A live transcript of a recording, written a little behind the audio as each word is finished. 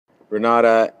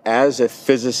Renata, as a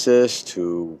physicist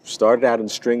who started out in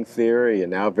string theory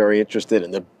and now very interested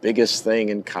in the biggest thing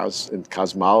in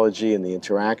cosmology and the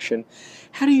interaction,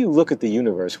 how do you look at the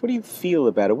universe? What do you feel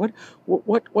about it?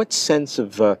 What sense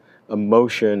of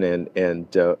emotion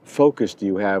and focus do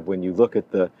you have when you look at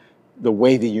the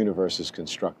way the universe is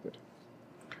constructed?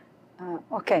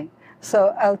 Okay,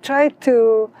 so I'll try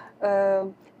to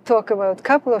talk about a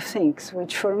couple of things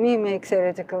which for me make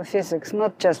theoretical physics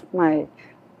not just my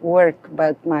work,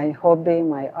 but my hobby,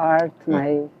 my art,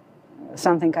 my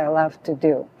something I love to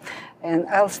do. And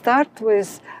I'll start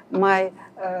with my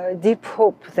deep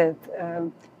hope that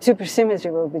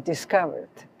supersymmetry will be discovered.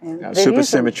 And now,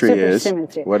 supersymmetry is?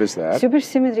 What is that?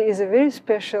 Supersymmetry is a very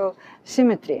special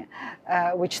symmetry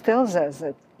which tells us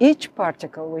that each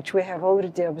particle which we have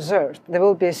already observed, there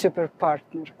will be a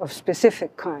superpartner of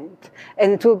specific kind,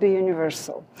 and it will be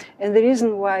universal. And the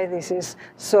reason why this is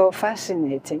so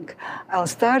fascinating, I'll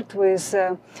start with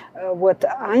what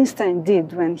Einstein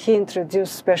did when he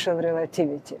introduced special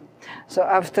relativity. So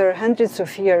after hundreds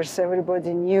of years,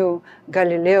 everybody knew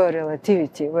Galileo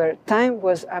relativity, where time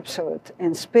was absolute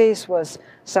and space was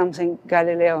something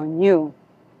Galileo knew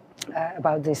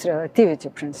about this relativity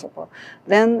principle.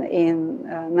 Then in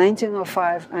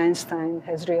 1905, Einstein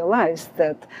has realized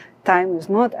that time is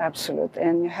not absolute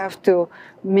and you have to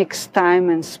mix time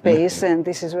and space, and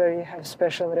this is where you have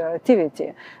special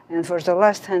relativity. And for the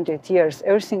last 100 years,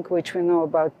 everything which we know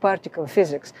about particle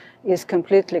physics is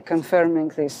completely confirming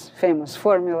this famous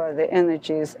formula: the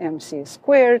energy is mc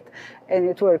squared, and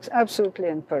it works absolutely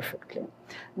and perfectly.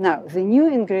 Now, the new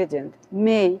ingredient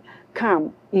may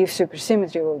come if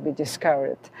supersymmetry will be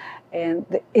discovered, and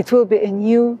it will be a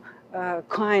new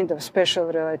kind of special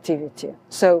relativity.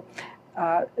 So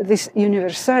this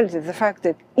universality, the fact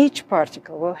that each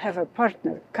particle will have a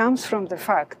partner, comes from the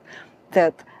fact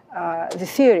that the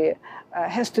theory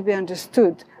has to be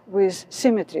understood with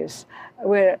symmetries,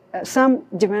 where some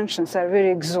dimensions are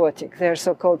very exotic. They are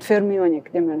so-called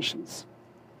fermionic dimensions.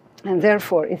 And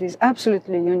therefore, it is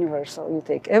absolutely universal. You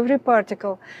take every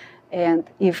particle, and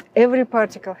if every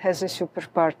particle has a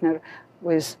superpartner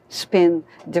with spin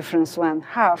difference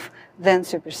 1/2, then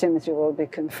supersymmetry will be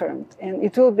confirmed. And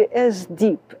it will be as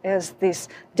deep as this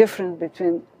difference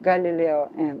between Galileo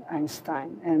and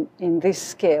Einstein, and in this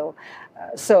scale.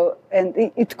 And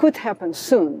it could happen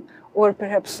soon, or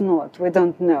perhaps not, we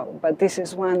don't know, but this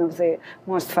is one of the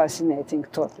most fascinating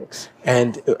topics.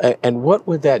 And what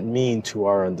would that mean to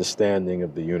our understanding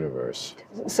of the universe?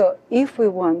 So if we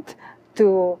want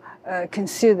to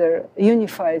consider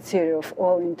unified theory of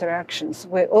all interactions,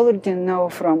 we already know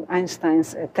from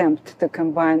Einstein's attempt to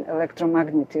combine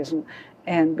electromagnetism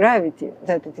and gravity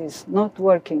that it is not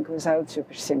working without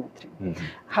supersymmetry. Mm-hmm.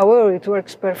 However, it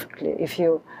works perfectly if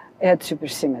you add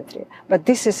supersymmetry. But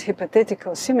this is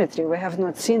hypothetical symmetry. We have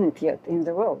not seen it yet in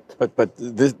the world. But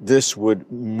this would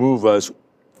move us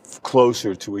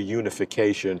closer to a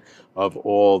unification of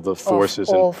all the forces,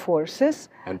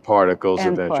 and particles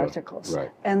eventually.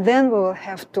 Right. And then we will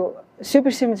have to,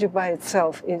 supersymmetry by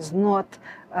itself is not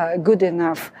good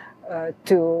enough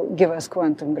to give us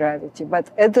quantum gravity, but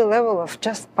at the level of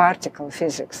just particle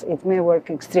physics, it may work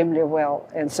extremely well.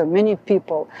 And so many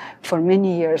people for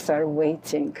many years are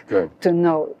waiting to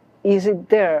know, is it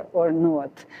there or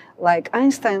not? Like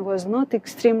Einstein was not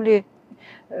extremely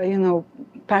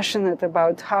passionate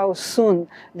about how soon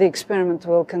the experiment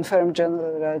will confirm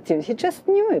general relativity. He just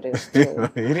knew it is true.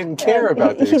 He didn't care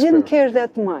about the experiment. He didn't care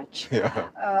that much.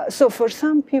 Yeah. So for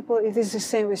some people, it is the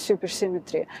same with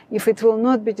supersymmetry. If it will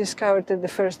not be discovered at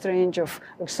the first range of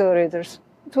accelerators,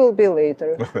 it will be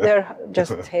later. They're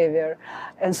just heavier.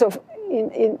 And so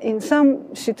in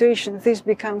some situations, this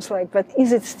becomes like, but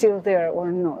is it still there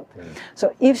or not?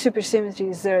 So if supersymmetry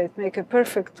is there, it makes a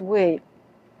perfect way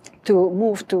to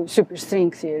move to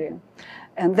superstring theory.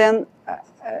 And then,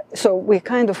 so we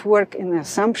kind of work in the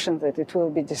assumption that it will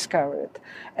be discovered.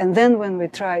 And then when we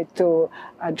try to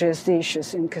address the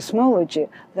issues in cosmology,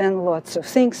 then lots of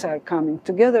things are coming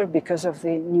together because of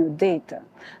the new data.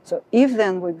 So if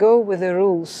then we go with the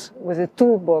rules, with the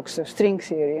toolbox of string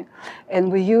theory,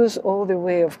 and we use all the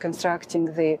way of constructing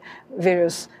the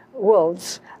various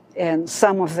worlds, and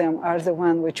some of them are the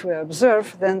one which we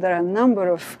observe, then there are a number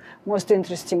of most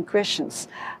interesting questions.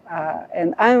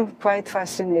 And I'm quite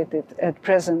fascinated at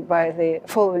present by the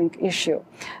following issue.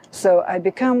 So I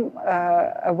become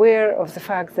aware of the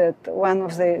fact that one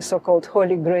of the so-called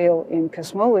holy grail in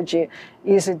cosmology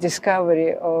is a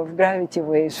discovery of gravity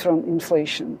waves from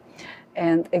inflation.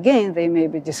 And again, they may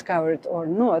be discovered or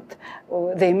not,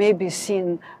 or they may be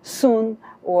seen soon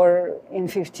or in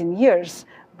 15 years,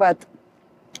 but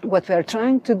what we are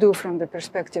trying to do from the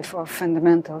perspective of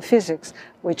fundamental physics,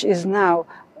 which is now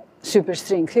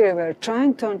superstring theory, we are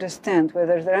trying to understand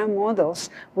whether there are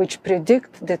models which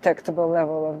predict detectable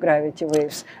level of gravity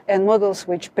waves and models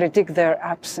which predict their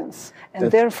absence.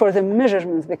 And therefore the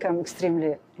measurements become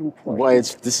extremely important. Why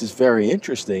this is very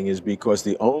interesting is because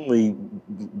the only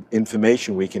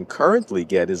information we can currently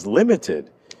get is limited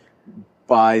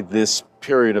by this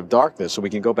period of darkness. So we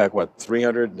can go back, what,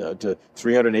 300 to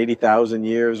 380,000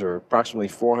 years, or approximately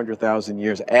 400,000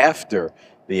 years after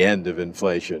the end of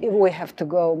inflation. We have to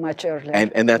go much earlier.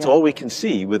 And that's all we can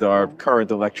see with our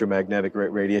current electromagnetic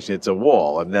radiation. It's a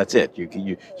wall, and that's it.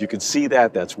 You can see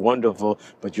that, that's wonderful,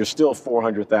 but you're still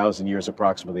 400,000 years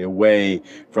approximately away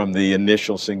from the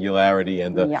initial singularity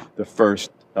and the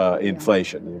first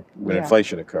inflation, when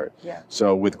inflation occurred.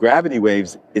 So with gravity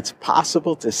waves, it's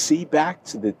possible to see back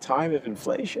to the time of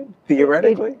inflation,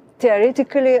 theoretically?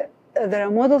 Theoretically, there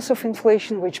are models of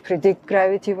inflation which predict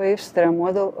gravity waves. There are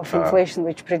models of inflation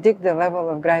which predict the level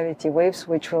of gravity waves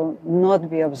which will not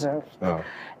be observed.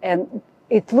 And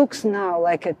it looks now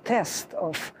like a test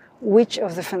of which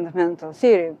of the fundamental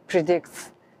theory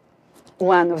predicts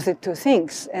one of the two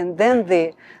things. And then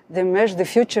the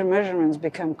future measurements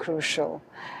become crucial.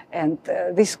 And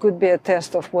this could be a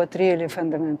test of what really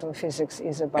fundamental physics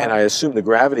is about. And I assume the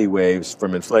gravity waves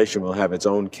from inflation will have its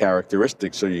own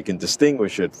characteristics, so you can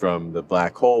distinguish it from the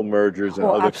black hole mergers and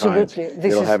other absolutely. kinds.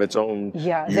 It'll have its own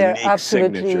unique they're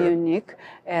absolutely signature. unique.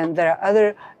 And there are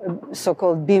other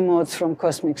so-called B modes from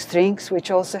cosmic strings, which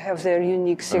also have their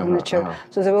unique signature.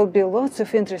 So there will be lots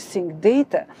of interesting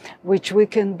data, which we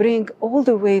can bring all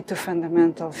the way to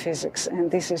fundamental physics. And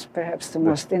this is perhaps the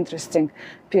most interesting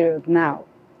period now.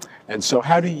 And so,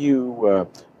 how do you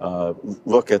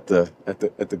look at the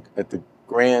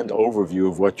grand overview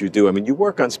of what you do? I mean, you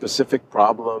work on specific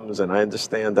problems, and I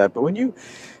understand that. But when you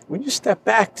step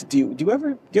back, do you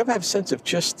ever have a sense of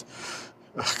just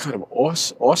kind of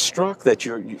awestruck that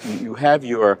you have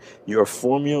your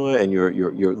formula and your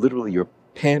literally your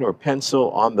pen or pencil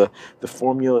on the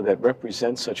formula that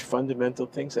represents such fundamental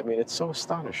things? I mean, it's so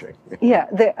astonishing. Yeah,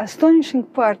 the astonishing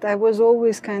part, I was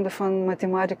always kind of on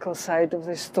mathematical side of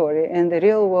the story, and the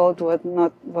real world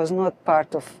was not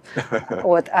part of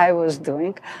what I was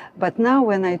doing. But now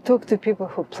when I talk to people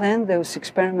who plan those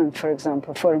experiments, for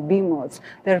example, for B modes,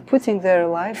 they're putting their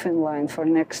life in line for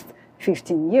next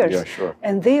 15 years. Yeah, sure.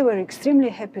 And they were extremely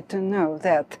happy to know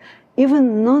that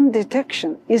even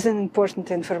non-detection is an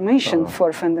important information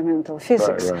for fundamental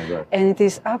physics. Right. And it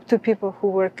is up to people who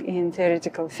work in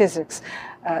theoretical physics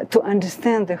to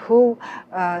understand the whole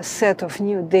set of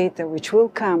new data which will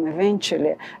come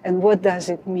eventually, and what does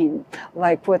it mean.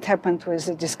 Like what happened with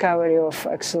the discovery of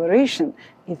acceleration,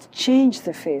 it changed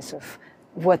the face of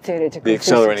what theoretical physics is.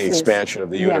 The accelerating expansion of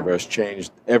the universe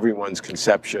changed everyone's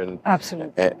conception.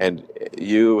 Absolutely. And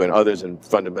you and others in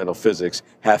fundamental physics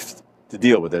have to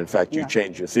deal with it. In fact, you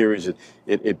changed your theories.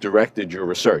 It directed your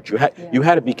research. You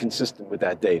had to be consistent with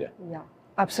that data. Yeah,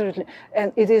 absolutely.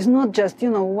 And it is not just,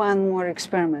 one more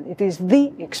experiment. It is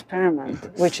the experiment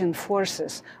which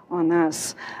enforces on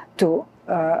us to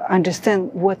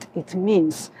understand what it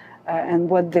means and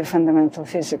what the fundamental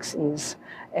physics is.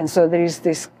 And so there is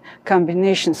this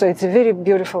combination. So it's a very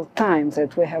beautiful time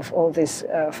that we have all this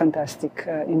fantastic,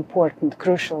 important,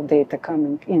 crucial data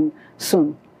coming in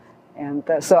soon. And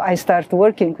so I start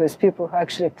working with people who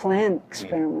actually plan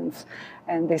experiments,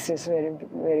 and this is very,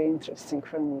 very interesting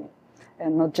for me.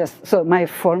 And not just, so my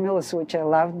formulas, which I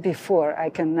loved before, I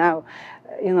can now,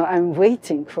 I'm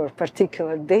waiting for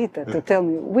particular data to tell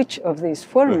me which of these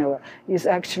formula is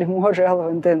actually more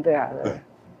relevant than the other.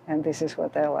 And this is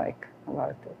what I like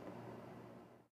about it.